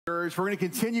Church. We're going to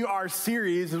continue our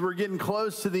series as we're getting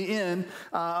close to the end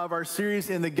of our series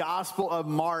in the Gospel of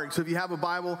Mark. So if you have a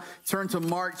Bible, turn to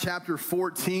Mark chapter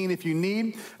 14. If you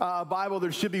need a Bible,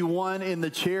 there should be one in the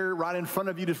chair right in front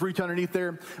of you. Just reach underneath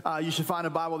there. You should find a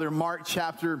Bible there, Mark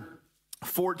chapter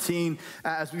 14,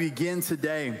 as we begin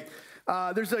today.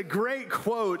 There's a great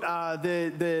quote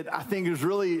that I think is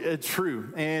really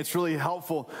true, and it's really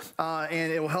helpful,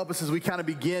 and it will help us as we kind of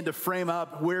begin to frame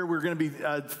up where we're going to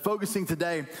be focusing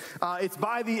today. It's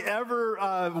by the ever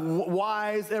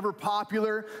wise, ever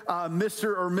popular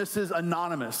Mr. or Mrs.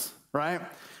 Anonymous, right?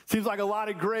 Seems like a lot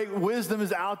of great wisdom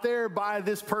is out there by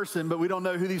this person, but we don't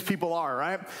know who these people are,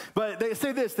 right? But they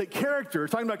say this, that character,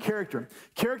 talking about character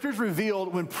is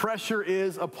revealed when pressure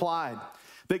is applied.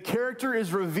 That character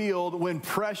is revealed when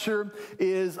pressure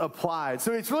is applied.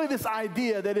 So it's really this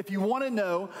idea that if you want to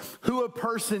know who a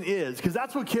person is, because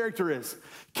that's what character is.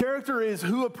 Character is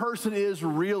who a person is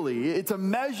really. It's a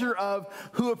measure of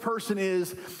who a person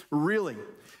is really.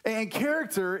 And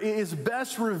character is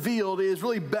best revealed, is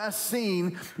really best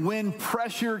seen when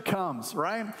pressure comes,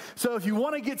 right? So if you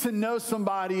want to get to know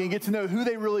somebody and get to know who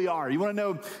they really are, you want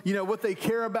to know, what they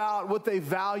care about, what they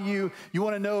value, you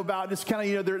want to know about just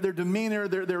kind of, their demeanor,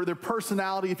 their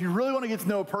personality. If you really want to get to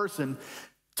know a person,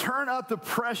 turn up the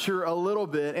pressure a little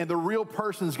bit and the real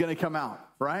person is going to come out,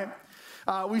 right?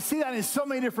 We see that in so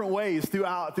many different ways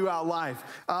throughout life.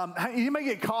 You may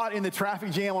get caught in the traffic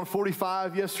jam on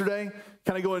 45 yesterday,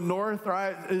 kind of going north,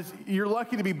 right? You're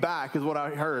lucky to be back is what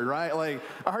I heard, right? Like,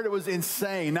 I heard it was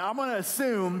insane. Now, I'm going to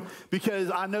assume,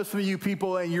 because I know some of you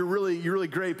people, and you're really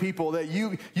great people, that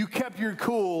you kept your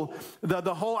cool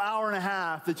the whole hour and a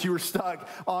half that you were stuck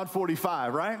on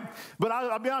 45, right? But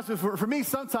I'll be honest with you, for me,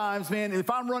 sometimes, man, if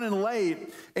I'm running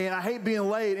late, and I hate being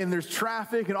late, and there's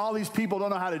traffic, and all these people don't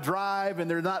know how to drive, and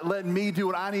they're not letting me do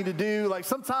what I need to do, like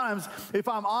sometimes, if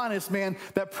I'm honest, man,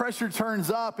 that pressure turns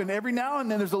up, and every now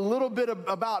and then there's a little bit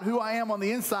about who I am on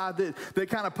the inside that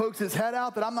kind of pokes its head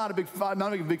out that I'm not a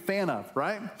big fan of,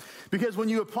 right? Because when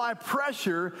you apply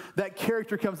pressure, that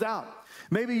character comes out.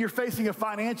 Maybe you're facing a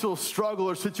financial struggle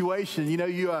or situation. You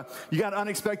got an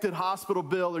unexpected hospital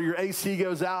bill, or your AC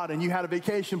goes out, and you had a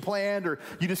vacation planned, or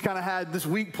you just kind of had this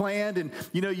week planned, and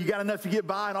you got enough to get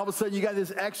by, and all of a sudden you got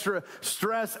this extra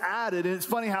stress added. And it's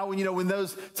funny how when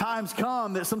those times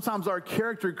come, that sometimes our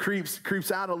character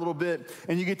creeps out a little bit,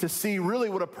 and you get to see really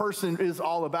what a person is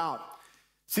all about.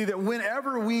 See, that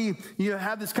whenever we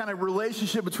have this kind of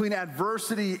relationship between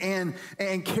adversity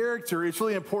and character, it's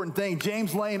really an important thing.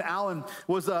 James Lane Allen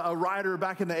was a writer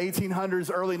back in the 1800s,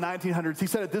 early 1900s. He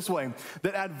said it this way,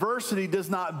 that adversity does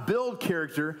not build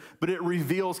character, but it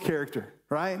reveals character,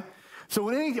 right? So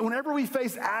whenever we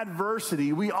face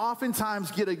adversity, we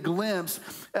oftentimes get a glimpse,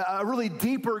 a really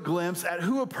deeper glimpse at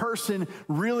who a person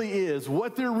really is,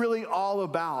 what they're really all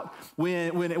about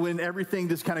when everything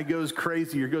just kind of goes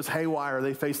crazy or goes haywire,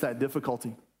 they face that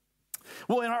difficulty.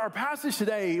 Well, in our passage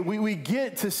today, we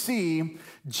get to see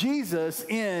Jesus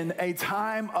in a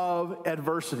time of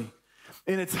adversity,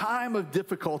 in a time of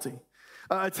difficulty.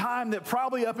 A time that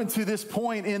probably up until this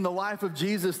point in the life of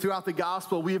Jesus throughout the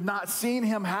gospel, we have not seen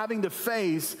him having to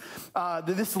face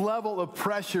this level of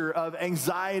pressure, of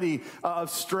anxiety, of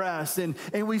stress. And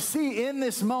we see in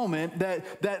this moment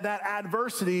that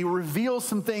adversity reveals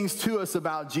some things to us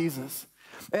about Jesus.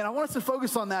 And I want us to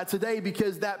focus on that today,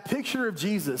 because that picture of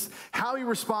Jesus, how he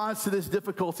responds to this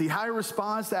difficulty, how he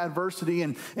responds to adversity,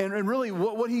 and really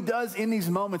what he does in these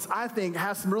moments, I think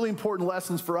has some really important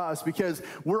lessons for us, because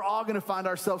we're all going to find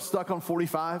ourselves stuck on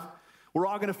 45. We're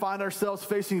all going to find ourselves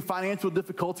facing financial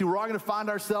difficulty. We're all going to find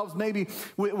ourselves maybe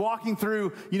walking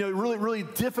through, really, really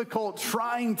difficult,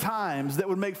 trying times that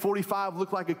would make 45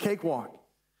 look like a cakewalk.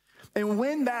 And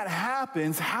when that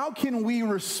happens, how can we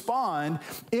respond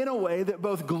in a way that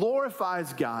both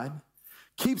glorifies God,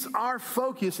 keeps our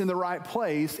focus in the right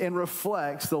place, and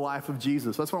reflects the life of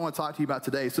Jesus? That's what I want to talk to you about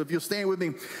today. So if you'll stand with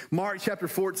me, Mark chapter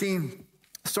 14,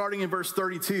 starting in verse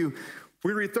 32.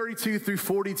 We're going to read 32 through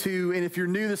 42, and if you're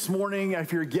new this morning,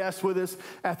 if you're a guest with us,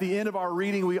 at the end of our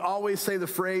reading, we always say the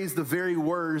phrase, the very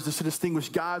words, just to distinguish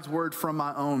God's word from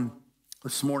my own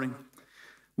this morning.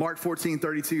 Mark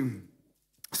 14:32.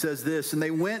 Says this, and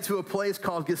they went to a place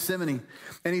called Gethsemane,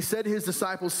 and he said to his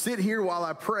disciples, sit here while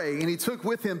I pray. And he took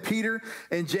with him Peter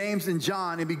and James and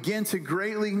John and began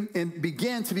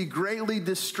to be greatly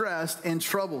distressed and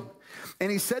troubled.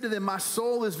 And he said to them, my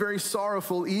soul is very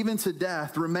sorrowful, even to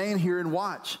death. Remain here and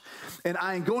watch. And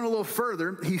going a little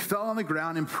further, he fell on the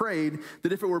ground and prayed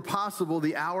that if it were possible,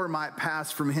 the hour might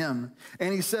pass from him.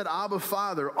 And he said, Abba,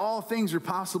 Father, all things are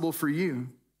possible for you.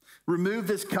 Remove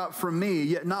this cup from me,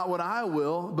 yet not what I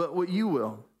will, but what you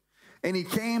will. And he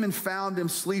came and found them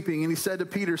sleeping. And he said to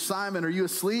Peter, Simon, are you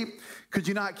asleep? Could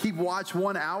you not keep watch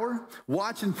 1 hour?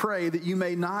 Watch and pray that you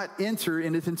may not enter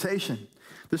into temptation.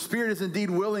 The spirit is indeed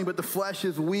willing, but the flesh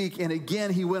is weak. And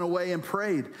again he went away and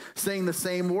prayed, saying the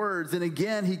same words. And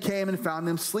again he came and found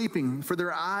them sleeping, for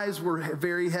their eyes were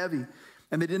very heavy,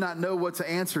 and they did not know what to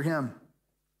answer him.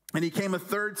 And he came a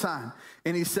third time,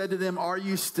 and he said to them, are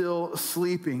you still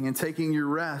sleeping and taking your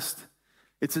rest?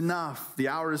 It's enough. The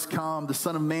hour has come. The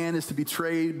Son of Man is to be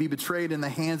betrayed in the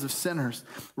hands of sinners.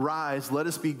 Rise, let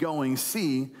us be going.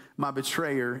 See, my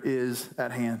betrayer is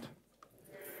at hand.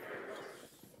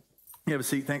 You have a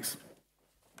seat, thanks.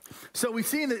 So we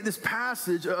see in this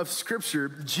passage of Scripture,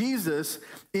 Jesus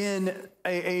in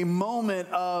a moment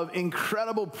of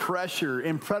incredible pressure,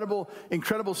 incredible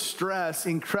stress,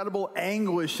 incredible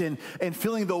anguish, and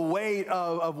feeling the weight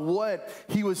of what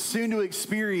he was soon to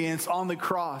experience on the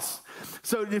cross.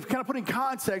 So to kind of put in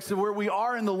context of where we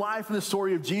are in the life and the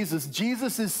story of Jesus,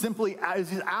 Jesus is simply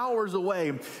hours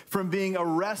away from being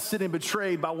arrested and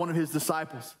betrayed by one of his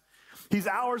disciples. He's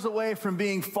hours away from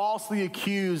being falsely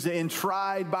accused and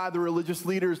tried by the religious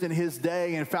leaders in his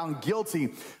day and found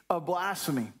guilty of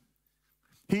blasphemy.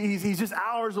 He's just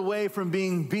hours away from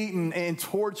being beaten and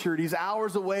tortured. He's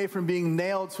hours away from being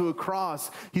nailed to a cross.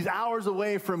 He's hours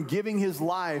away from giving his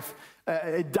life,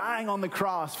 dying on the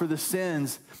cross for the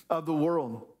sins of the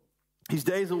world. He's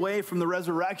days away from the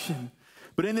resurrection.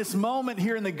 But in this moment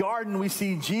here in the garden, we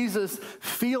see Jesus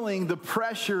feeling the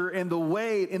pressure and the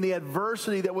weight and the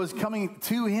adversity that was coming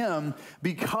to him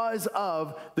because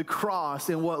of the cross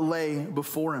and what lay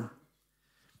before him.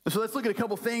 So let's look at a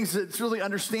couple things to really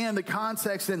understand the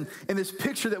context and this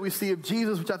picture that we see of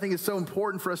Jesus, which I think is so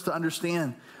important for us to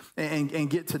understand and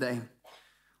get today.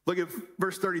 Look at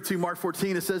verse 32, Mark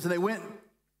 14. It says, and they went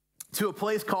to a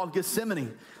place called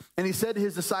Gethsemane, and he said to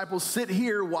his disciples, sit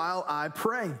here while I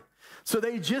pray. So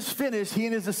he and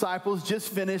his disciples just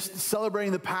finished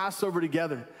celebrating the Passover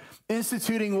together,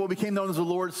 instituting what became known as the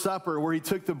Lord's Supper, where he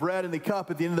took the bread and the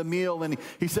cup at the end of the meal, and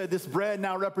he said, this bread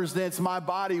now represents my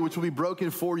body, which will be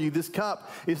broken for you. This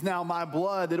cup is now my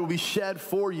blood that will be shed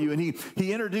for you. And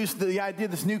he introduced the idea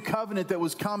of this new covenant that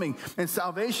was coming and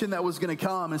salvation that was going to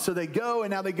come. And so they go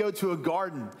to a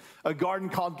garden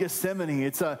called Gethsemane.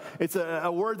 It's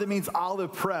a word that means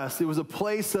olive press. It was a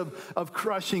place of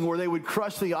crushing where they would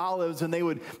crush the olives, and they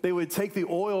would take the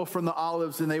oil from the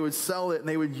olives and they would sell it and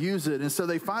they would use it. And so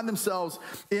they find themselves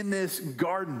in this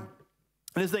garden.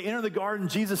 And as they enter the garden,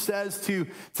 Jesus says to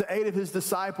 8 of his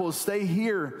disciples, stay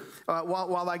here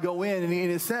while I go in. And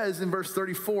it says in verse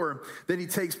 34 that he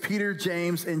takes Peter,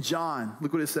 James, and John.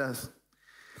 Look what it says.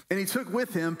 And he took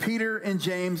with him Peter and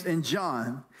James and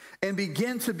John and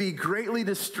began to be greatly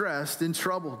distressed and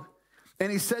troubled.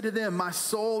 And he said to them, my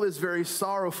soul is very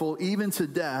sorrowful, even to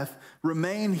death.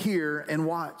 Remain here and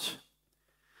watch.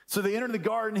 So they enter the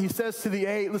garden. He says to the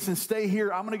 8, listen, stay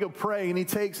here. I'm going to go pray. And he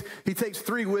takes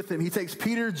 3 with him. He takes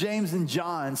Peter, James, and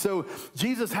John. So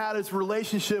Jesus had his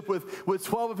relationship with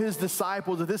 12 of his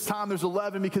disciples. At this time, there's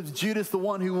 11 because Judas, the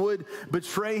one who would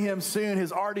betray him soon,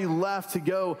 has already left to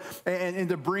go and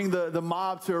to bring the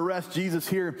mob to arrest Jesus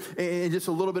here in just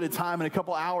a little bit of time, in a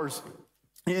couple hours,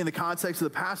 in the context of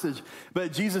the passage.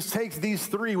 But Jesus takes these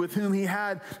 3 with whom he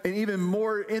had an even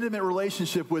more intimate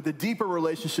relationship with, a deeper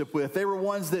relationship with. They were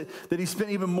ones that he spent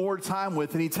even more time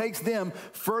with. And he takes them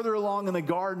further along in the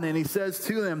garden, and he says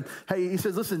to them, hey, he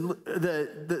says, listen,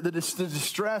 the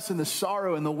distress and the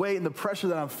sorrow and the weight and the pressure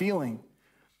that I'm feeling,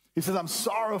 he says, I'm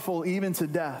sorrowful even to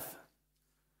death.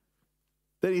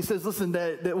 That he says, listen,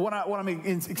 that what I'm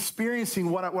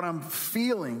experiencing, what I'm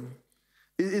feeling,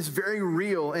 is very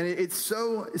real, and it's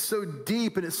so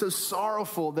deep, and it's so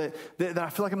sorrowful that I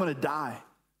feel like I'm going to die.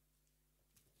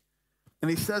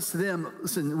 And he says to them,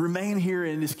 listen, remain here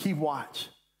and just keep watch.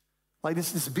 Like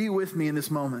just be with me in this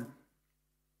moment.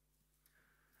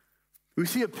 We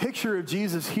see a picture of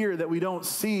Jesus here that we don't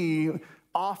see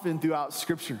often throughout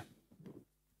Scripture.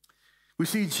 We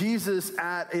see Jesus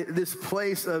at this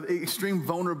place of extreme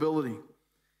vulnerability.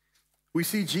 We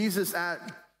see Jesus at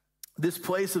this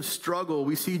place of struggle.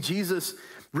 We see Jesus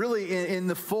really in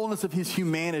the fullness of his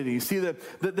humanity. See,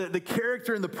 the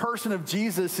character and the person of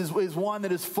Jesus is one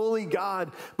that is fully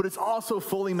God, but it's also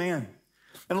fully man.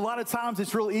 And a lot of times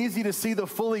it's real easy to see the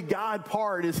fully God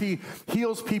part as he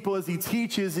heals people, as he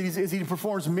teaches, as he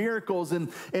performs miracles.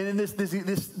 And in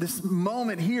this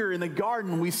moment here in the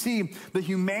garden, we see the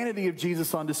humanity of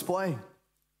Jesus on display.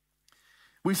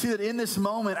 We see that in this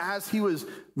moment, as he was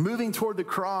moving toward the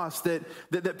cross, that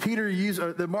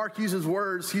Mark uses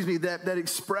words, that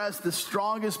express the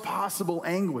strongest possible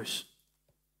anguish.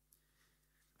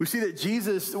 We see that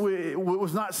Jesus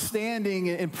was not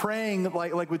standing and praying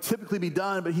like would typically be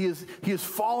done, but he has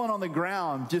fallen on the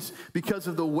ground just because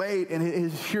of the weight and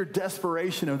his sheer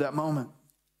desperation of that moment.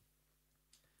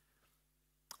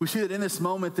 We see that in this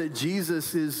moment that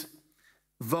Jesus is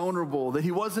vulnerable, that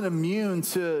he wasn't immune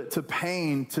to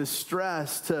pain, to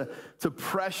stress, to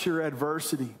pressure,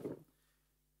 adversity.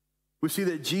 We see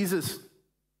that Jesus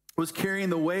was carrying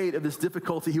the weight of this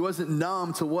difficulty. He wasn't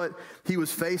numb to what he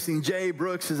was facing. Jay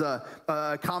Brooks is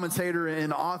a commentator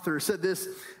and author, said this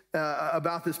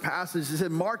about this passage. He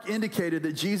said, Mark indicated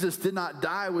that Jesus did not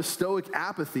die with stoic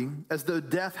apathy as though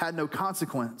death had no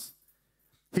consequence.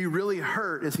 He really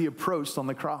hurt as he approached on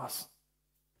the cross.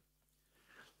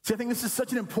 See, I think this is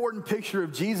such an important picture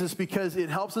of Jesus because it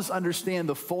helps us understand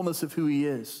the fullness of who he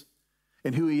is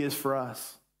and who he is for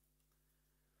us.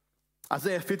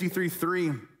 Isaiah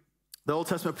 53:3, the Old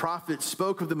Testament prophet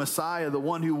spoke of the Messiah, the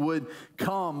one who would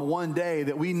come one day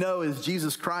that we know is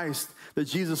Jesus Christ, that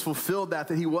Jesus fulfilled that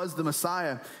he was the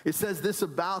Messiah. It says this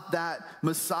about that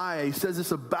Messiah. He says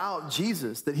this about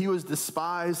Jesus, that he was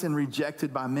despised and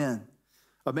rejected by men,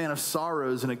 a man of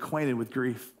sorrows and acquainted with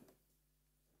grief.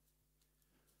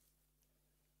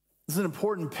 This is an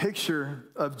important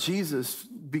picture of Jesus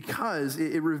because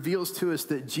it reveals to us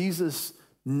that Jesus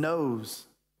knows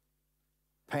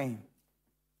pain.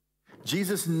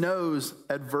 Jesus knows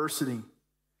adversity.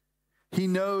 He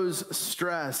knows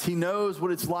stress. He knows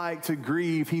what it's like to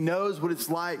grieve. He knows what it's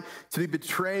like to be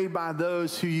betrayed by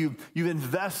those who you've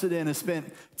invested in and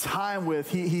spent time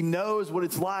with. He knows what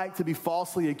it's like to be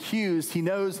falsely accused. He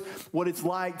knows what it's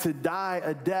like to die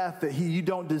a death that you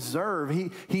don't deserve.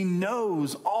 He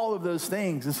knows all of those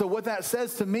things. And so what that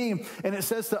says to me, and it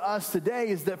says to us today,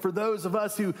 is that for those of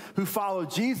us who follow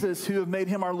Jesus, who have made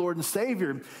him our Lord and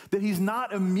Savior, that he's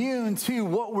not immune to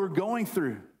what we're going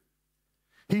through.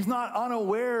 He's not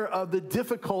unaware of the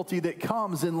difficulty that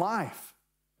comes in life.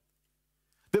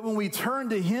 That when we turn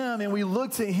to him and we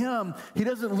look to him, he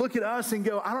doesn't look at us and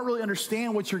go, I don't really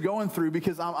understand what you're going through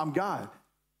because I'm God.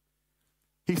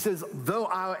 He says, though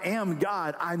I am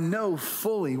God, I know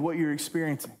fully what you're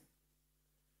experiencing.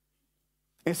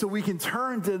 And so we can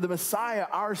turn to the Messiah,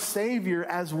 our Savior,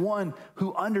 as one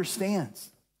who understands.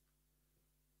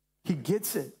 He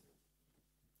gets it.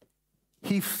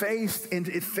 He faced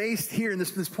here in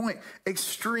this point,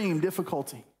 extreme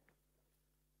difficulty.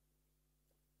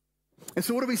 And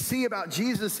so what do we see about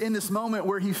Jesus in this moment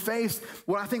where he faced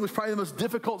what I think was probably the most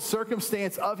difficult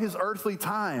circumstance of his earthly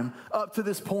time up to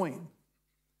this point?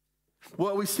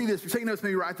 Well, we see this. If you're taking notes,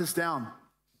 maybe write this down.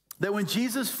 That when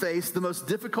Jesus faced the most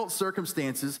difficult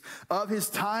circumstances of his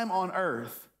time on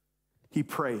earth, he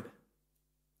prayed.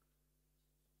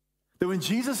 That when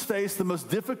Jesus faced the most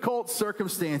difficult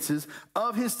circumstances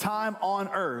of his time on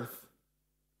earth,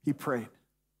 he prayed.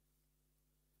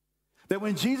 That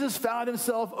when Jesus found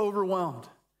himself overwhelmed,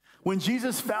 when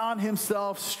Jesus found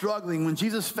himself struggling, when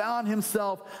Jesus found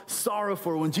himself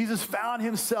sorrowful, when Jesus found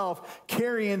himself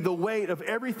carrying the weight of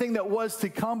everything that was to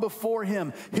come before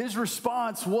him, his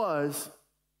response was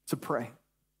to pray.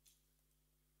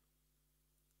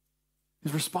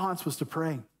 His response was to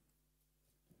pray.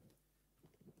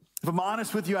 If I'm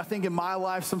honest with you, I think in my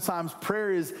life sometimes prayer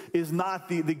is not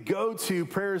the go-to.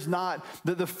 Prayer is not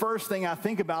the first thing I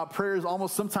think about. Prayer is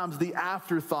almost sometimes the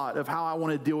afterthought of how I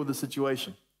want to deal with the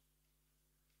situation.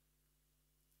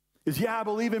 I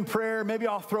believe in prayer. Maybe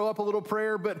I'll throw up a little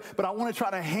prayer, but I want to try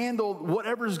to handle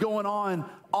whatever's going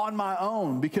on my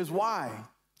own. Because why?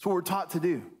 It's what we're taught to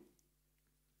do.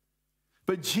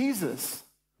 But Jesus,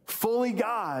 fully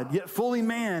God, yet fully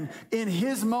man, in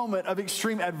his moment of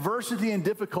extreme adversity and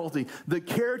difficulty, the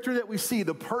character that we see,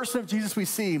 the person of Jesus we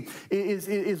see,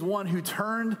 is one who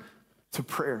turned to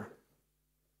prayer.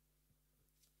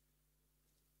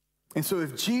 And so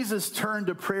if Jesus turned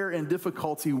to prayer in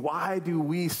difficulty, why do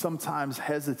we sometimes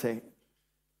hesitate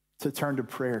to turn to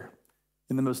prayer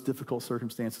in the most difficult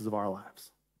circumstances of our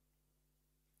lives?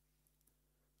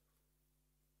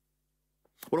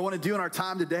 What I want to do in our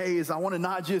time today is I want to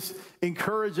not just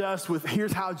encourage us with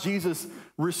here's how Jesus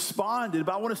responded,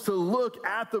 but I want us to look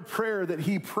at the prayer that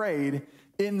he prayed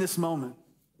in this moment.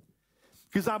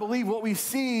 Because I believe what we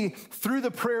see through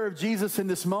the prayer of Jesus in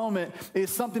this moment is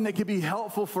something that can be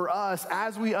helpful for us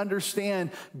as we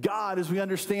understand God, as we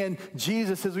understand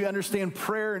Jesus, as we understand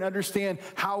prayer and understand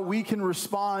how we can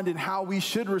respond and how we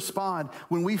should respond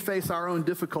when we face our own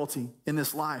difficulty in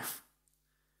this life.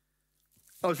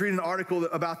 I was reading an article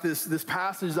about this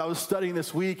passage I was studying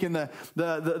this week, and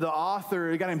the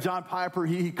author, a guy named John Piper,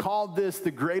 he called this the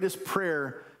greatest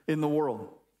prayer in the world.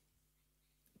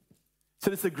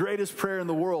 said it's the greatest prayer in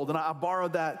the world. And I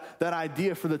borrowed that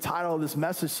idea for the title of this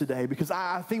message today, because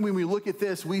I think when we look at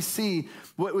this, we see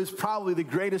what was probably the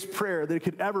greatest prayer that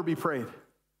could ever be prayed.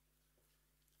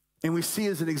 And we see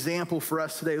as an example for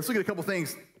us today. Let's look at a couple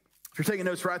things. If you're taking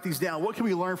notes, write these down. What can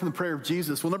we learn from the prayer of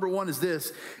Jesus? Well, number one is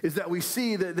this, is that we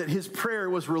see that his prayer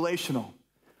was relational.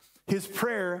 His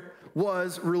prayer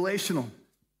was relational.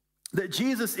 That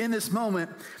Jesus in this moment,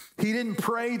 he didn't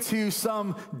pray to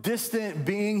some distant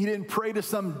being. He didn't pray to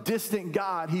some distant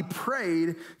God. He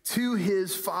prayed to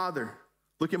his Father.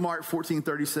 Look at Mark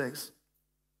 14:36.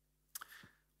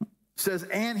 It says,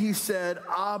 and he said,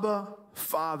 Abba,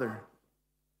 Father.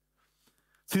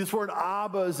 See, this word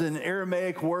Abba is an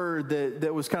Aramaic word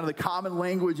that was kind of the common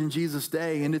language in Jesus'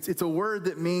 day. And it's a word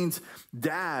that means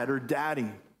dad or daddy.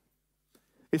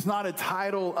 It's not a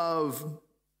title of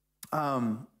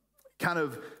kind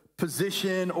of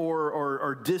position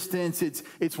or distance.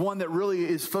 It's one that really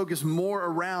is focused more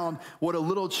around what a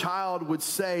little child would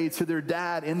say to their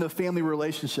dad in the family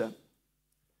relationship.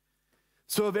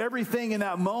 So of everything in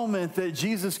that moment that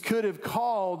Jesus could have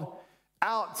called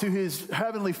out to his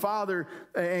heavenly Father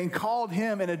and called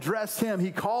him and addressed him, he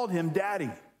called him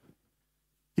Daddy.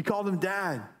 He called him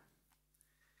Dad.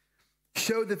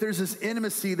 Showed that there's this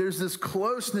intimacy, there's this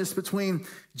closeness between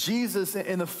Jesus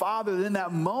and the Father. In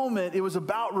that moment, it was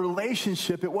about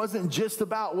relationship. It wasn't just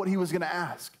about what he was going to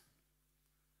ask.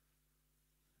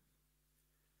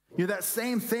 You know, that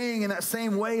same thing in that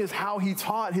same way is how he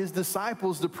taught his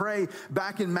disciples to pray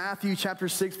back in Matthew chapter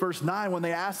 6, verse 9, when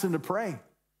they asked him to pray.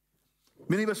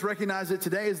 Many of us recognize it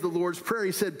today as the Lord's Prayer.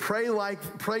 He said, pray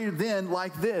then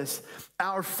like this,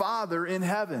 our Father in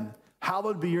heaven,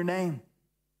 hallowed be your name.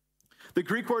 The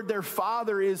Greek word there,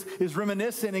 Father, is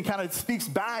reminiscent and kind of speaks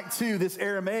back to this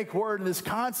Aramaic word and this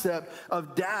concept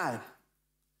of dad.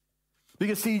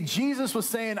 Because see, Jesus was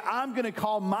saying, I'm going to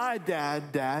call my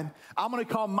dad, Dad. I'm going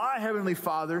to call my heavenly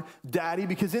Father, Daddy,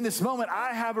 because in this moment,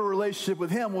 I have a relationship with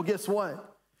him. Well, guess what?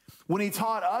 When he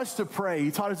taught us to pray,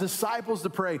 he taught his disciples to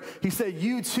pray, he said,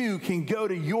 you too can go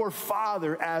to your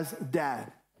Father as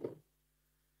Dad.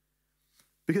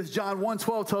 Because John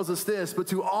 1:12 tells us this, but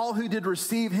to all who did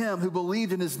receive him, who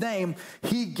believed in his name,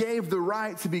 he gave the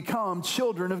right to become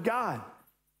children of God.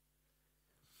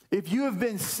 If you have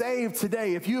been saved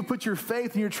today, if you have put your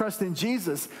faith and your trust in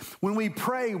Jesus, when we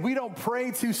pray, we don't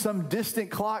pray to some distant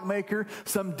clockmaker,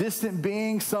 some distant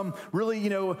being, some really,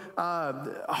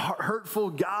 hurtful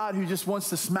God who just wants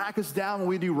to smack us down when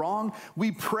we do wrong.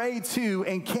 We pray to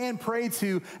and can pray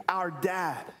to our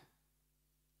dad.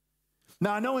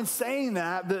 Now, I know in saying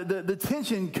that, the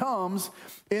tension comes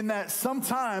in that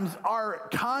sometimes our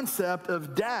concept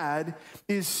of dad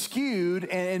is skewed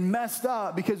and messed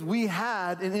up because we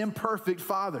had an imperfect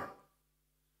father.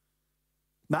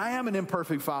 Now, I am an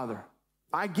imperfect father.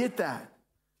 I get that.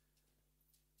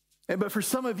 But for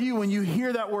some of you, when you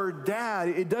hear that word dad,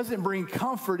 it doesn't bring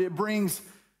comfort. It brings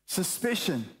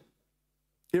suspicion.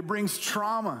 It brings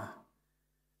trauma.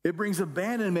 It brings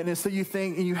abandonment, and so you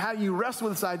think, and you wrestle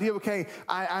with this idea of, okay,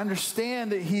 I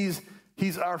understand that he's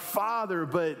our father,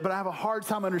 but I have a hard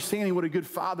time understanding what a good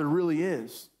father really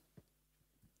is.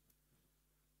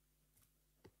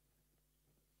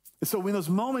 And so in those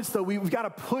moments, though, we've got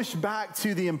to push back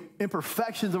to the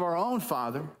imperfections of our own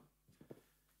father.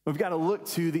 We've got to look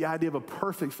to the idea of a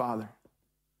perfect father,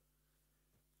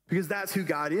 because that's who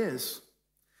God is.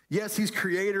 Yes, he's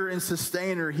creator and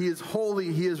sustainer. He is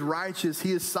holy. He is righteous.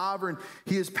 He is sovereign.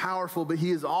 He is powerful, but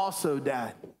he is also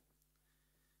dad.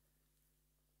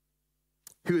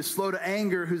 Who is slow to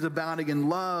anger, who's abounding in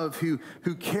love, who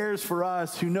cares for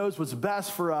us, who knows what's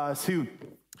best for us, who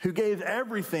gave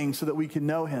everything so that we can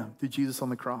know him through Jesus on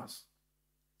the cross.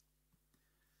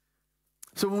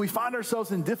 So when we find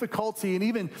ourselves in difficulty, and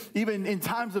even in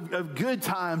times of good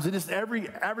times, and just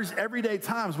everyday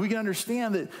times, we can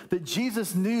understand that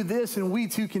Jesus knew this, and we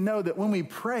too can know that when we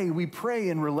pray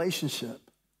in relationship.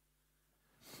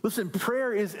 Listen,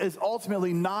 prayer is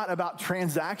ultimately not about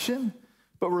transaction,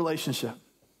 but relationship.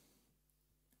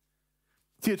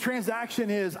 See, a transaction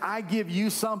is I give you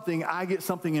something, I get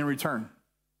something in return.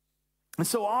 And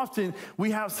so often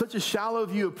we have such a shallow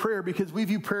view of prayer because we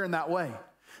view prayer in that way.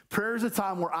 Prayer is a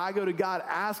time where I go to God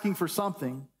asking for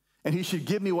something, and he should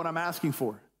give me what I'm asking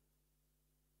for.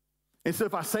 And so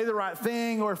if I say the right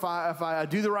thing, or if I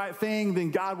do the right thing,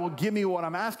 then God will give me what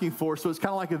I'm asking for. So it's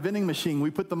kind of like a vending machine.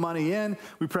 We put the money in,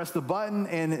 we press the button,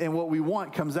 and what we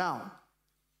want comes out.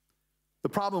 The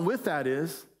problem with that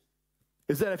is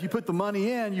that if you put the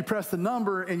money in, you press the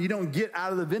number, and you don't get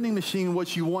out of the vending machine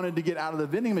what you wanted to get out of the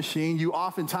vending machine, you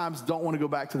oftentimes don't want to go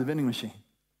back to the vending machine.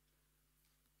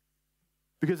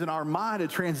 Because in our mind, a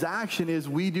transaction is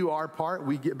we do our part,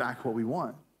 we get back what we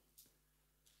want.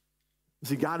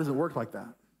 See, God doesn't work like that.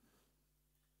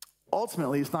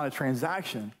 Ultimately, it's not a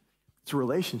transaction, it's a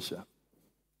relationship.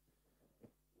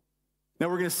 Now,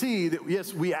 we're going to see that,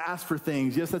 yes, we ask for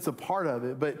things. Yes, that's a part of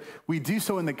it. But we do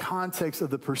so in the context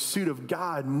of the pursuit of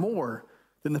God more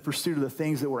than the pursuit of the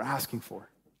things that we're asking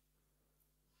for.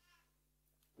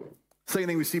 Second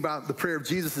thing we see about the prayer of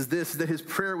Jesus is this, is that his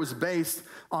prayer was based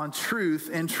on truth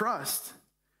and trust.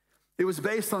 It was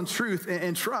based on truth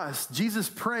and trust. Jesus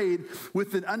prayed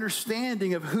with an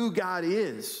understanding of who God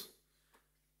is.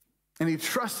 And he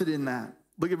trusted in that.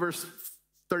 Look at verse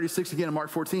 36 again in Mark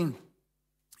 14.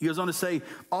 He goes on to say,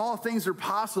 all things are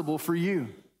possible for you.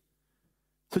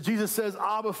 So Jesus says,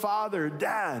 Abba, Father,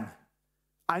 Dad,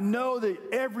 I know that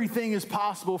everything is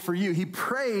possible for you. He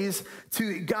prays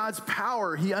to God's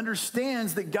power. He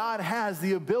understands that God has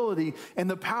the ability and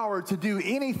the power to do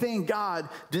anything God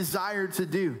desired to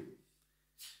do.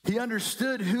 He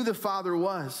understood who the Father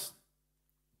was.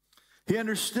 He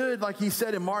understood, like he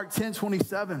said in Mark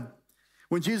 10:27,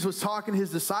 when Jesus was talking to his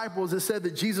disciples, it said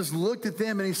that Jesus looked at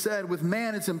them and he said, with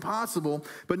man it's impossible,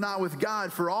 but not with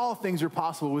God, for all things are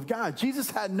possible with God.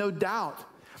 Jesus had no doubt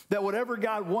that whatever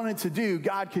God wanted to do,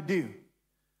 God could do.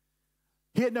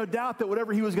 He had no doubt that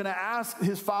whatever he was going to ask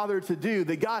his Father to do,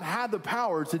 that God had the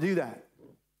power to do that.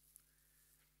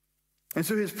 And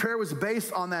so his prayer was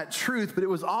based on that truth, but it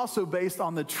was also based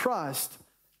on the trust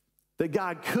that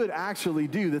God could actually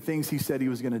do the things he said he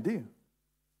was going to do.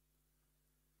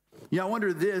 I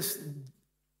wonder this,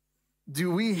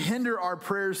 do we hinder our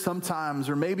prayers sometimes,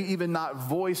 or maybe even not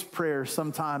voice prayer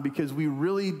sometimes, because we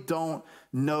really don't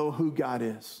know who God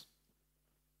is?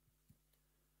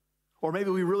 Or maybe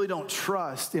we really don't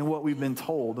trust in what we've been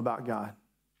told about God.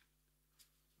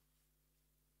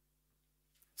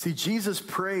 See, Jesus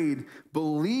prayed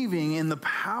believing in the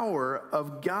power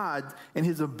of God and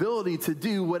his ability to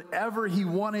do whatever he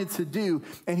wanted to do.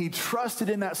 And he trusted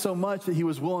in that so much that he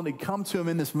was willing to come to him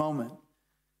in this moment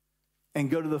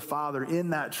and go to the Father in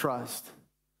that trust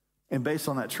and based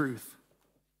on that truth.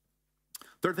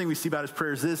 Third thing we see about his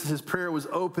prayer is this: his prayer was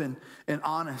open and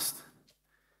honest.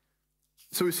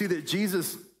 So we see that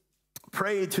Jesus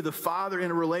prayed to the Father in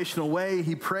a relational way.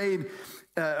 He prayed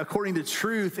according to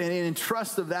truth and in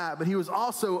trust of that, but he was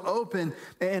also open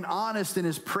and honest in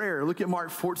his prayer. Look at Mark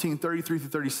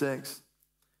 14:33-36.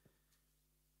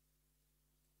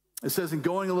 It says, and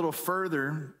going a little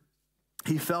further,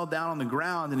 he fell down on the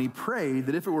ground and he prayed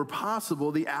that if it were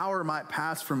possible, the hour might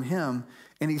pass from him.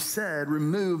 And he said,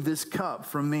 remove this cup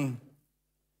from me.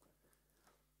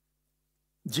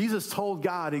 Jesus told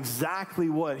God exactly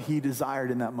what he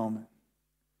desired in that moment.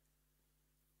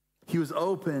 He was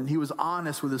open. He was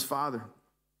honest with his Father.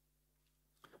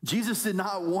 Jesus did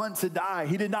not want to die.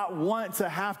 He did not want to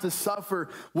have to suffer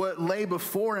what lay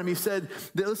before him. He said,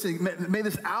 listen, may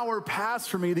this hour pass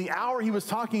for me. The hour he was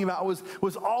talking about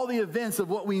was all the events of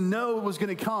what we know was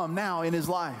going to come now in his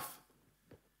life.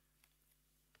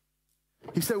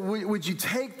 He said, would you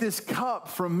take this cup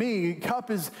from me?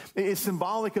 Cup is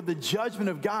symbolic of the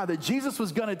judgment of God, that Jesus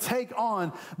was going to take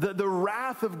on the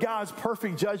wrath of God's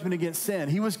perfect judgment against sin.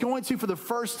 He was going to, for the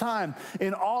first time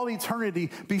in all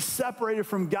eternity, be separated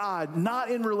from God,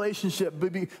 not in relationship,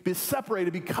 but be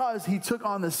separated because he took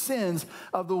on the sins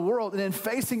of the world. And in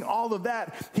facing all of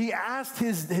that, he asked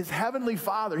his heavenly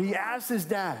Father, he asked his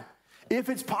dad, if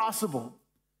it's possible,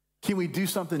 can we do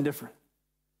something different?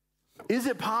 Is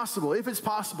it possible? If it's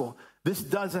possible, this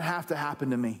doesn't have to happen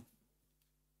to me.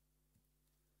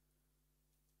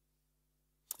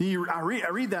 I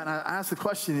read that and I ask the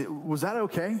question, was that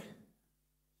okay?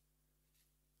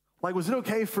 Like, was it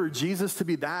okay for Jesus to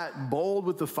be that bold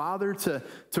with the Father, to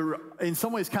in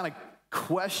some ways kind of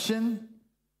question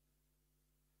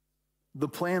the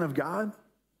plan of God?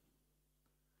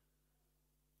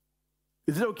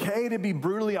 Is it okay to be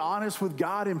brutally honest with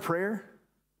God in prayer?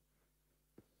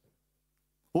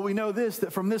 Well, we know this,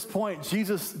 that from this point,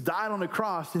 Jesus died on the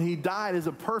cross, and he died as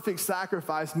a perfect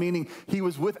sacrifice, meaning he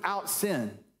was without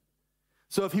sin.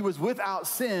 So if he was without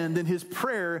sin, then his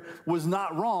prayer was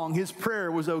not wrong. His prayer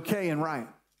was okay and right.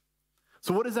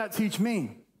 So what does that teach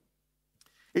me?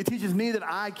 It teaches me that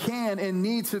I can and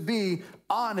need to be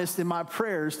honest in my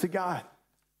prayers to God.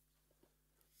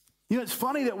 You know, it's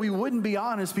funny that we wouldn't be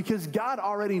honest because God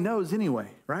already knows anyway,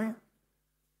 right?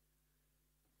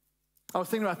 I was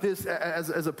thinking about this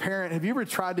as a parent. Have you ever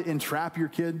tried to entrap your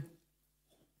kid?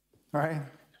 All right,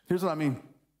 here's what I mean.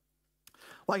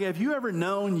 Like, have you ever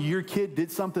known your kid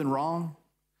did something wrong,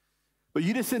 but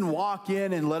you just didn't walk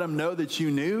in and let them know that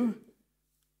you knew,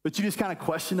 but you just kind of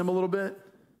questioned them a little bit?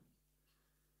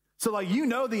 So like, you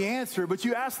know the answer, but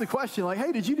you ask the question like,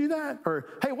 hey, did you do that? Or,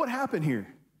 hey, what happened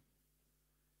here?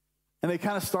 And they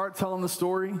kind of start telling the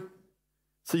story.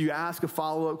 So you ask a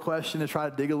follow-up question to try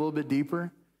to dig a little bit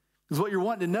deeper. Because what you're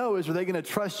wanting to know is, are they going to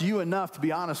trust you enough to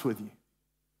be honest with you?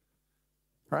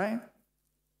 Right?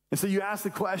 And so you ask the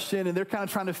question, and they're kind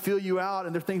of trying to feel you out,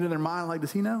 and they're thinking in their mind, like,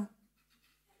 does he know?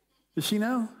 Does she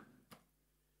know?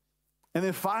 And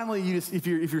then finally, if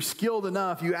you're skilled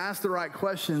enough, you ask the right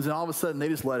questions, and all of a sudden, they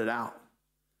just let it out.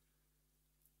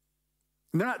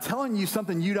 And they're not telling you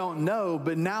something you don't know,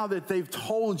 but now that they've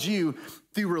told you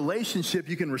through relationship,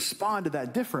 you can respond to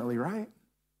that differently, right?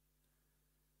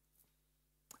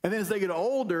 And then as they get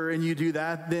older and you do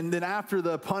that, then after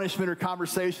the punishment or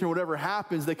conversation or whatever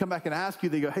happens, they come back and ask you,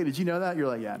 they go, hey, did you know that? You're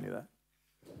like, yeah, I knew that,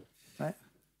 right?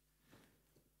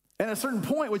 And at a certain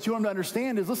point, what you want them to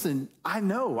understand is, listen, I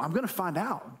know, I'm going to find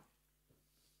out.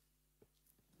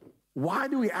 Why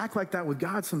do we act like that with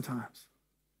God sometimes?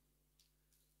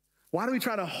 Why do we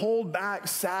try to hold back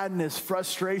sadness,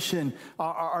 frustration,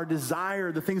 our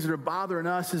desire, the things that are bothering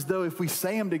us, as though if we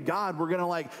say them to God, we're going to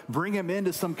like bring him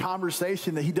into some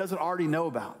conversation that he doesn't already know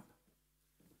about?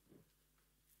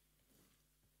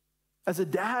 As a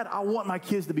dad, I want my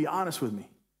kids to be honest with me.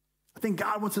 I think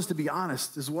God wants us to be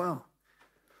honest as well.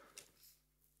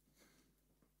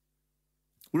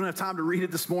 We don't have time to read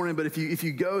it this morning, but if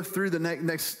you go through the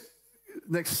next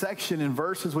section in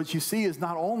verses, what you see is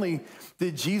not only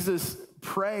did Jesus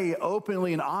pray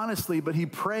openly and honestly, but he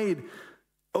prayed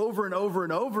over and over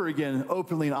and over again,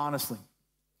 openly and honestly.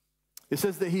 It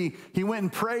says that he went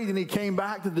and prayed, and he came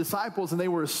back to the disciples, and they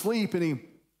were asleep, and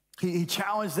he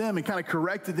challenged them and kind of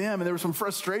corrected them, and there was some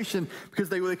frustration because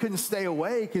they couldn't stay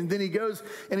awake. And then he goes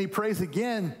and he prays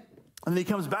again. And then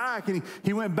he comes back, and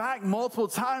he went back multiple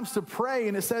times to pray,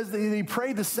 and it says that he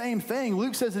prayed the same thing.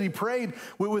 Luke says that he prayed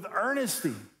with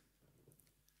earnesty.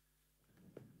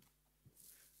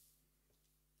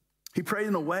 He prayed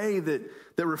in a way that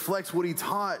reflects what he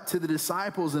taught to the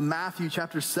disciples in Matthew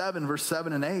chapter 7, verse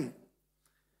 7 and 8.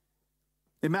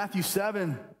 In Matthew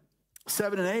 7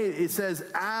 and 8, it says,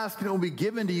 ask and it will be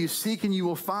given to you, seek and you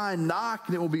will find, knock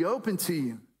and it will be open to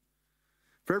you.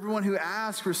 For everyone who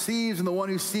asks receives, and the one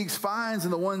who seeks finds,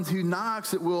 and the one who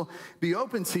knocks it will be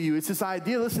open to you. It's this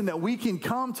idea, listen, that we can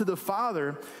come to the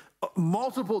Father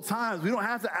multiple times. We don't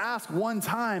have to ask one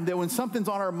time. That when something's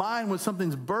on our mind, when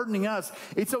something's burdening us,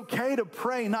 it's okay to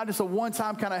pray, not just a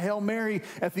one-time kind of Hail Mary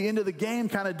at the end of the game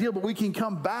kind of deal, but we can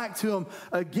come back to him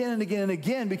again and again and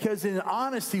again, because in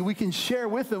honesty, we can share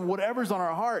with him whatever's on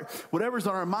our heart, whatever's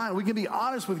on our mind. We can be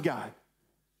honest with God.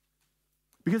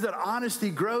 Because that honesty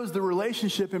grows the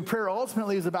relationship, and prayer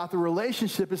ultimately is about the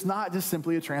relationship. It's not just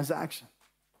simply a transaction.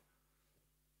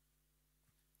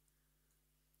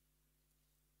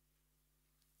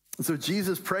 And so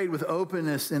Jesus prayed with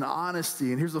openness and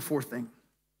honesty. And here's the fourth thing,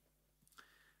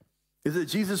 is that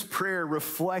Jesus' prayer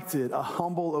reflected a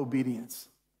humble obedience.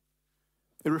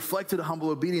 It reflected a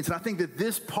humble obedience. And I think that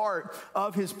this part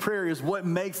of his prayer is what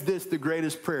makes this the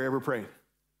greatest prayer ever prayed.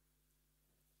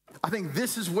 I think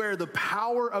this is where the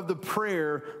power of the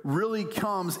prayer really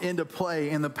comes into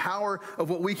play, and the power of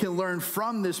what we can learn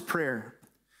from this prayer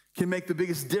can make the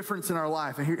biggest difference in our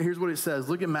life. And here's what it says.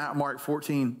 Look at Mark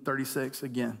 14:36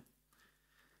 again.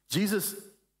 Jesus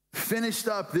finished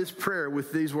up this prayer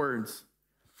with these words,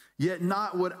 yet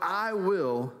not what I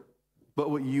will, but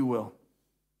what you will.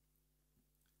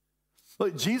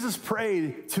 Look, Jesus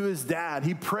prayed to his dad.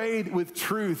 He prayed with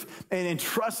truth and in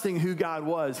trusting who God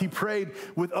was. He prayed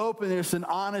with openness and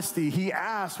honesty. He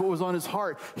asked what was on his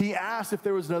heart. He asked if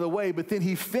there was another way, but then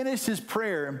he finished his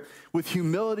prayer with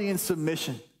humility and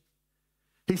submission.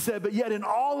 He said, but yet in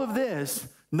all of this,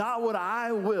 not what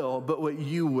I will, but what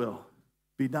you will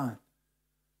be done.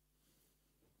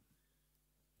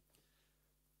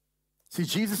 See,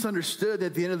 Jesus understood that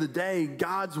at the end of the day,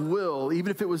 God's will,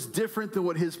 even if it was different than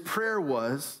what his prayer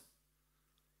was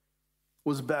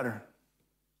better.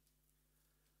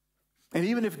 And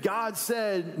even if God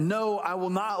said, no, I will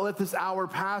not let this hour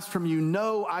pass from you.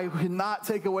 No, I cannot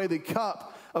take away the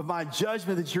cup of my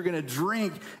judgment that you're going to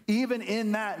drink. Even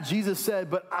in that, Jesus said,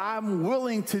 but I'm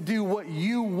willing to do what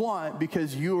you want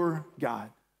because you're God.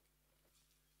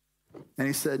 And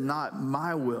he said, not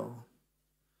my will,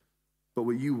 but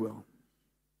what you will.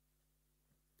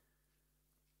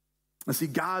 And see,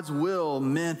 God's will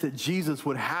meant that Jesus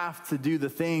would have to do the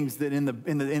things that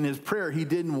in his prayer he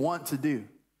didn't want to do.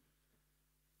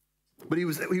 But he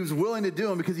was willing to do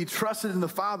them because he trusted in the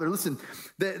Father. Listen,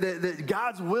 that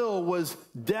God's will was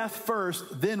death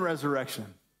first, then resurrection.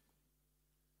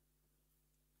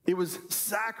 It was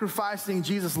sacrificing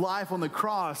Jesus' life on the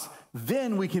cross,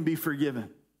 then we can be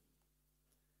forgiven.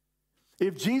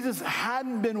 If Jesus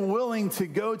hadn't been willing to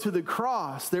go to the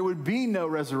cross, there would be no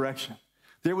resurrection.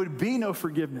 There would be no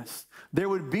forgiveness. There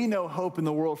would be no hope in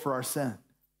the world for our sin.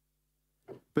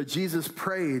 But Jesus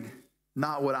prayed,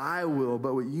 not what I will,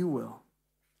 but what you will.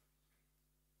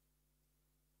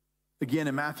 Again,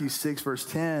 in Matthew 6, verse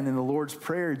 10, in the Lord's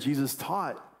Prayer, Jesus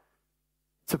taught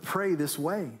to pray this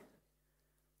way.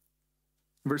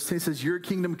 Verse 10 says, your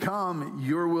kingdom come,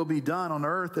 your will be done on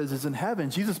earth as is in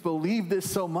heaven. Jesus believed this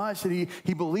so much that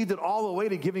he believed it all the way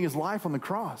to giving his life on the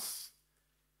cross.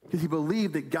 Because he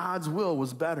believed that God's will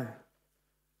was better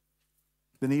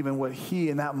than even what he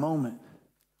in that moment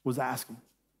was asking.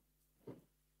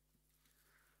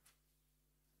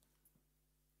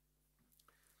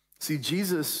 See,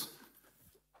 Jesus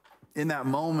in that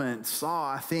moment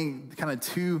saw, I think, kind of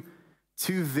two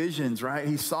visions, right?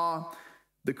 He saw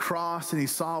the cross and he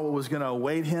saw what was going to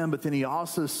await him, but then he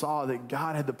also saw that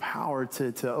God had the power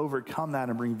to overcome that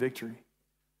and bring victory.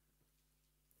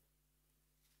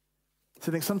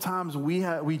 So I think sometimes we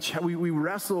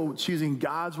wrestle choosing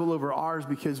God's will over ours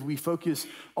because we focus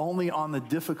only on the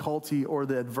difficulty or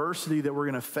the adversity that we're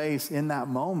going to face in that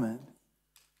moment,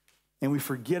 and we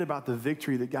forget about the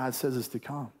victory that God says is to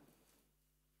come.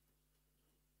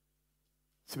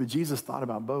 See, but Jesus thought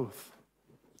about both,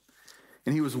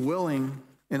 and he was willing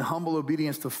in humble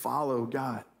obedience to follow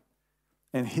God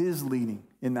and his leading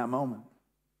in that moment.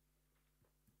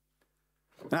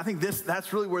 And I think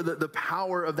that's really where the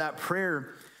power of that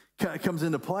prayer comes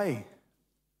into play.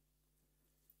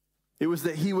 It was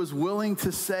that he was willing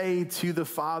to say to the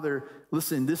Father,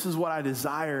 listen, this is what I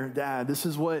desire, Dad. This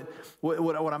is what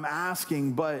I'm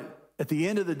asking. But at the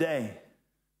end of the day,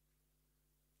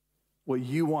 what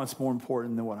you want is more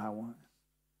important than what I want.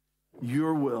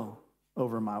 Your will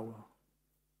over my will.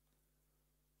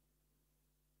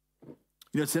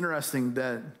 You know, it's interesting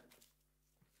that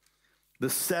the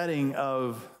setting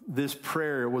of this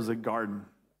prayer was a garden.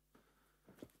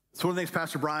 So one of the things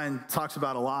Pastor Brian talks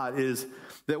about a lot is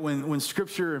that when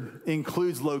Scripture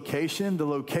includes location, the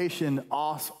location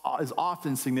is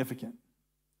often significant.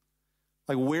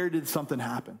 Like, where did something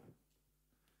happen?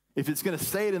 If it's going to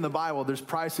say it in the Bible, there's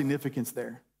probably significance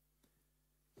there.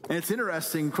 And it's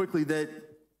interesting quickly that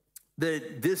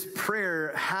this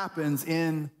prayer happens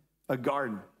in a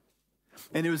garden.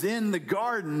 And it was in the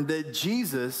garden that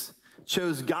Jesus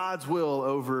chose God's will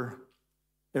over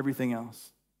everything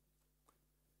else.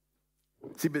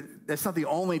 See, but that's not the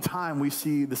only time we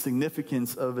see the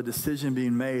significance of a decision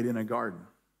being made in a garden,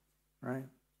 right?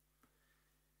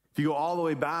 If you go all the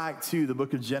way back to the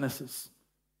book of Genesis,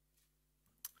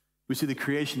 we see the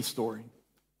creation story.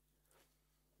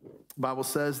 The Bible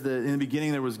says that in the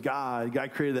beginning there was God.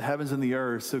 God created the heavens and the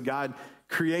earth. So God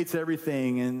creates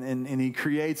everything, and he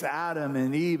creates Adam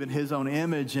and Eve in his own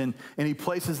image, and he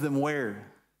places them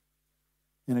where?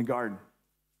 In a garden,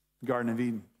 Garden of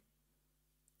Eden.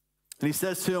 And he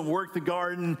says to him, work the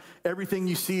garden, everything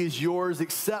you see is yours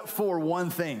except for one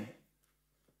thing.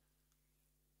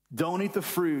 Don't eat the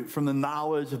fruit from the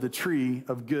knowledge of the tree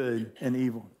of good and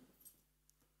evil.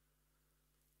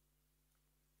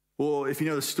 Well, if you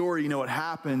know the story, you know what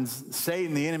happens.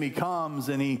 Satan, the enemy, comes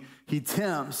and he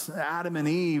tempts Adam and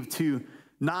Eve to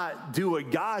not do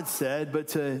what God said, but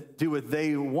to do what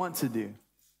they want to do.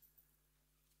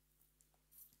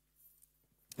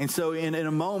 And so in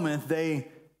a moment, they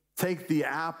take the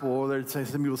apple, or some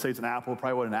people say it's an apple,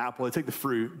 probably wasn't an apple. They take the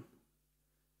fruit,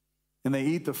 and they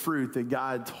eat the fruit that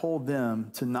God told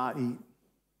them to not eat.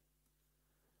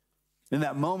 In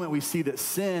that moment, we see that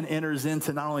sin enters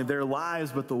into not only their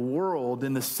lives, but the world,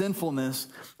 and the sinfulness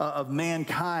of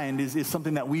mankind is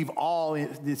something that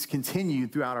it's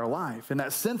continued throughout our life. And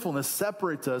that sinfulness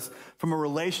separates us from a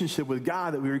relationship with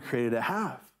God that we were created to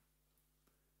have.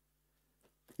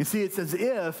 You see, it's as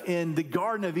if in the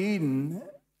Garden of Eden,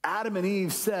 Adam and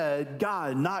Eve said,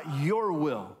 God, not your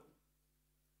will,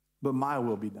 but my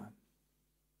will be done.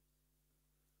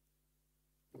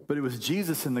 But it was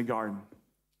Jesus in the garden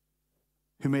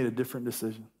who made a different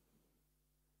decision,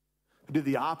 who did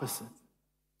the opposite,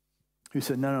 who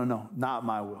said, no, not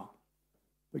my will,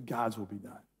 but God's will be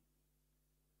done.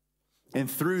 And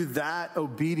through that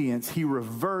obedience, he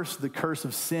reversed the curse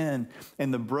of sin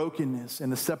and the brokenness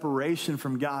and the separation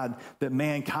from God that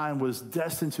mankind was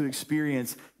destined to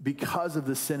experience because of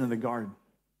the sin in the garden.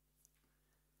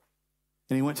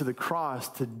 And he went to the cross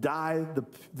to die the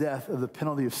death of the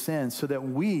penalty of sin so that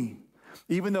we,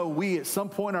 even though we at some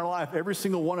point in our life, every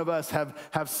single one of us have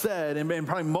said, and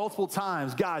probably multiple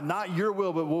times, God, not your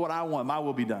will, but what I want, my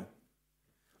will be done.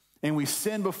 And we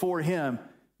sin before him.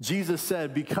 Jesus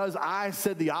said, because I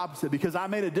said the opposite, because I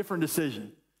made a different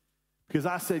decision, because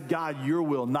I said, God, your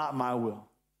will, not my will,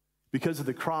 Because of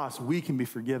the cross, we can be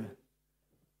forgiven.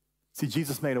 See,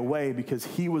 Jesus made a way because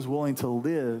he was willing to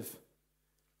live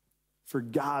for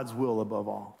God's will above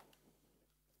all.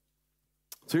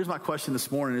 So here's my question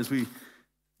this morning as we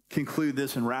conclude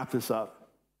this and wrap this up.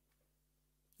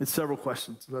 It's several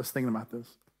questions. I was thinking about this.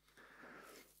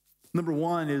 Number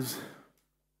one is,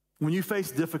 when you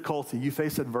face difficulty, you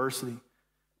face adversity,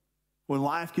 when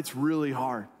life gets really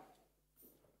hard,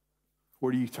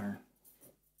 where do you turn?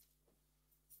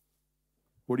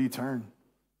 Where do you turn?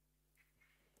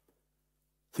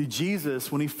 See,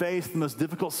 Jesus, when he faced the most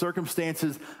difficult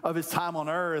circumstances of his time on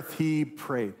earth, he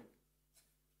prayed.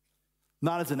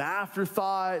 Not as an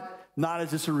afterthought, not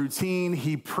as just a routine.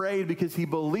 He prayed because he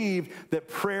believed that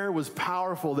prayer was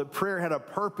powerful, that prayer had a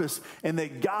purpose, and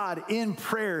that God in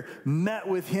prayer met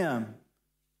with him.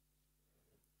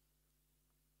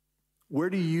 Where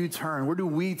do you turn? Where do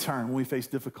we turn when we face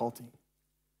difficulty?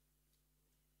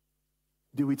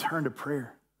 Do we turn to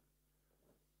prayer?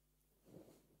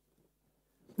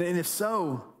 And if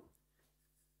so,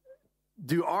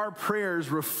 do our prayers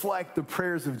reflect the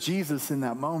prayers of Jesus in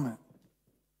that moment?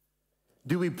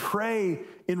 Do we pray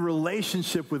in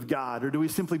relationship with God, or do we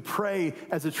simply pray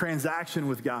as a transaction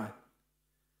with God?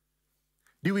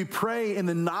 Do we pray in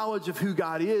the knowledge of who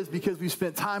God is because we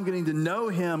spent time getting to know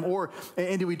him,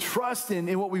 and do we trust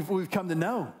in what we've come to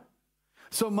know?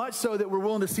 So much so that we're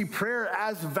willing to see prayer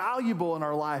as valuable in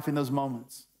our life in those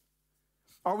moments.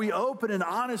 Are we open and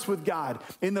honest with God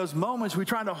in those moments? We're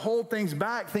trying to hold things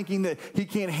back thinking that he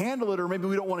can't handle it, or maybe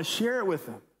we don't want to share it with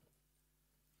him.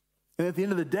 And at the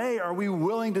end of the day, are we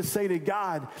willing to say to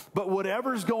God, but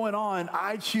whatever's going on,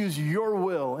 I choose your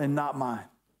will and not mine?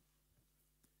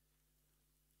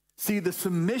 See, the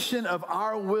submission of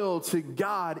our will to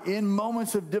God in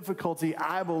moments of difficulty,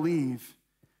 I believe,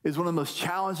 is one of the most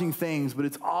challenging things, but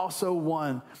it's also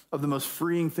one of the most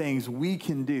freeing things we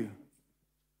can do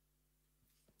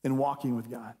in walking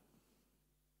with God.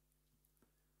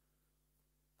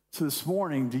 So this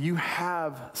morning, do you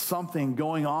have something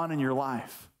going on in your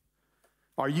life?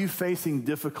 Are you facing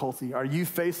difficulty? Are you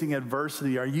facing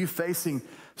adversity? Are you facing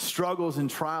struggles and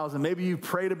trials? And maybe you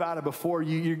prayed about it before.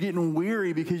 You're getting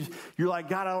weary because you're like,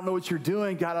 God, I don't know what you're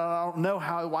doing. God, I don't know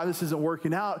why this isn't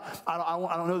working out. I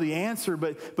don't know the answer,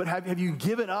 but have you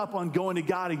given up on going to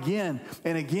God again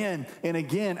and again and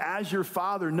again as your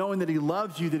Father, knowing that he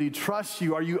loves you, that he trusts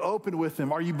you? Are you open with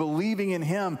him? Are you believing in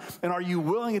him? And are you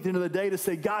willing at the end of the day to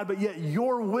say, God, but yet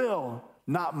your will,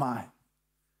 not mine?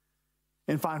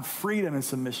 And find freedom and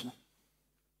submission.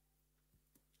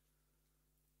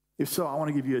 If so, I want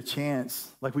to give you a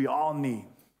chance, like we all need,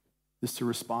 just to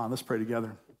respond. Let's pray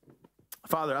together.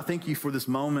 Father, I thank you for this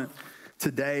moment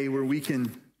today where we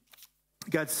can,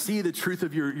 God, see the truth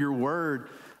of your word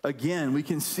again. We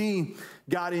can see,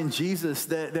 God, in Jesus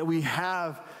that we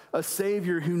have a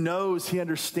Savior who knows, he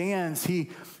understands. He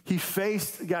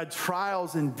faced, God,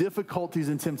 trials and difficulties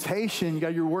and temptation.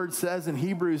 God, your word says in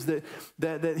Hebrews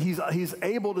that he's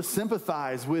able to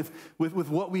sympathize with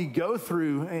what we go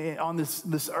through on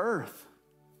this earth.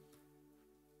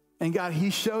 And God,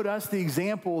 he showed us the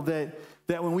example that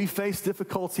when we face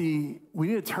difficulty, we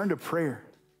need to turn to prayer.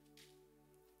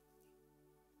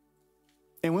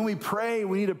 And when we pray,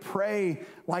 we need to pray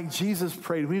like Jesus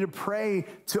prayed. We need to pray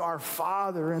to our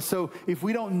Father. And so if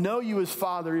we don't know you as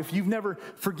Father, if you've never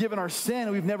forgiven our sin,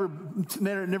 we've never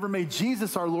made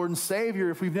Jesus our Lord and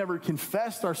Savior, if we've never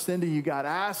confessed our sin to you, God,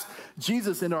 ask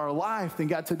Jesus into our life, then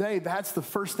God, today, that's the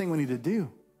first thing we need to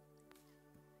do.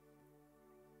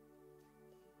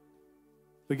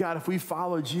 But God, if we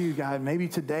followed you, God, maybe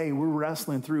today we're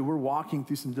walking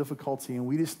through some difficulty, and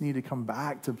we just need to come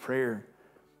back to prayer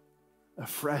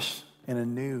afresh and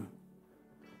anew.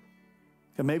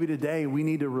 And maybe today we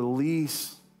need to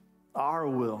release our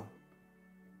will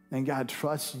and God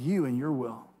trust you and your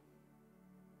will.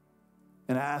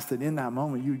 And I ask that in that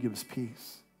moment you would give us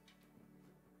peace.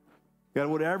 God,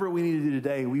 whatever we need to do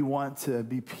today, we want to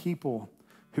be people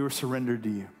who are surrendered to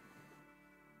you.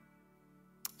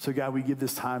 So God, we give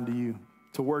this time to you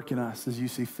to work in us as you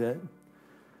see fit.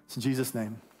 It's in Jesus'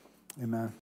 name, amen.